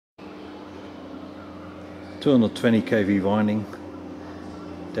220 kV winding.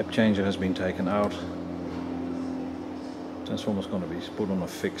 Depth changer has been taken out. Transformer is going to be put on a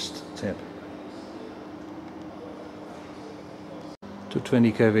fixed tap.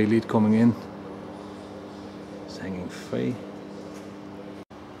 220 kV lead coming in. It's hanging free.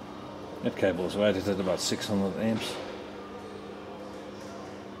 That cable is rated at about 600 amps.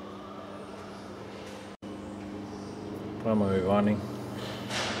 Primary winding.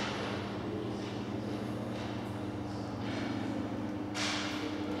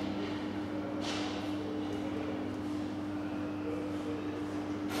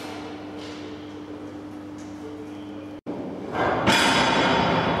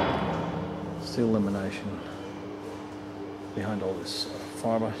 Steel lamination behind all this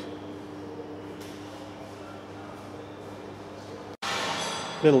fibre.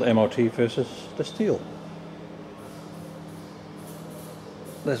 Little MOT versus the steel.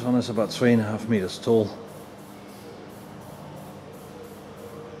 This one is about 3.5 meters tall.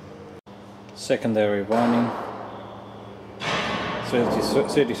 Secondary winding,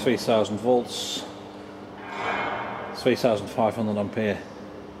 33,000 volts, 3,500 ampere.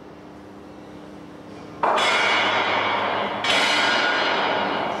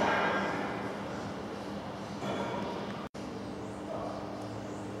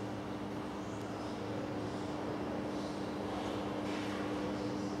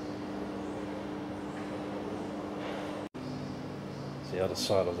 The other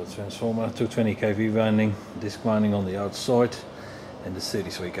side of the transformer, 220 kV winding, disc winding on the outside, and the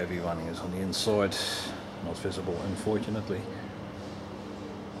 33 kV winding is on the inside, not visible unfortunately.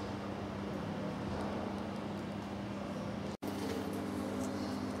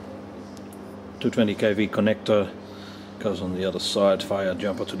 .220 kV connector goes on the other side via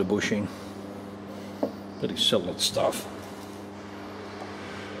jumper to the bushing. Pretty solid stuff.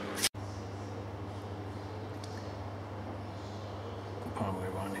 Primary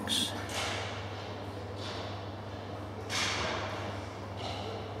windings.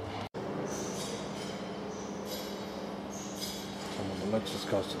 Some of the lugs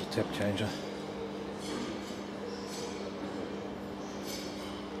goes to the tap changer.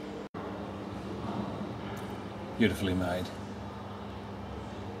 Beautifully made.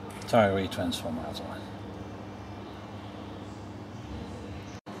 Tyree transformer as well.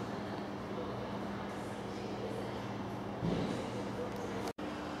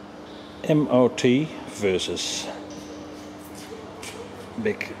 MOT versus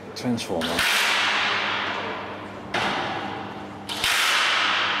big transformer.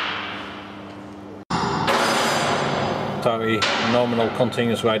 Tyree nominal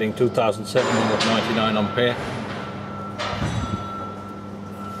continuous rating 2799 ampere.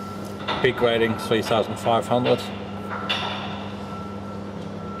 Peak rating 3500.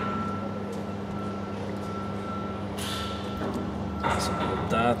 Some of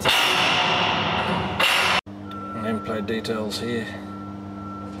that. Nameplate details here.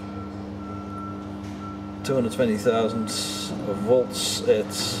 220,000 volts at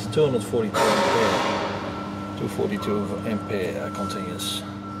 242 ampere. 242 ampere continuous.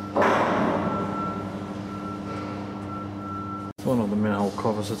 One of the manhole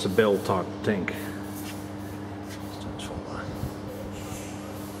covers, it's a bell type tank. Transformer.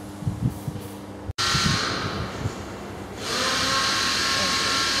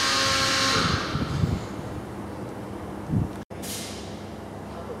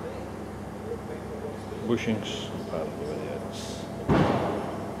 Bushings, part of the radiators.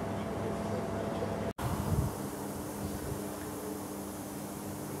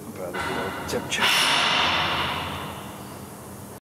 Part of the tip check.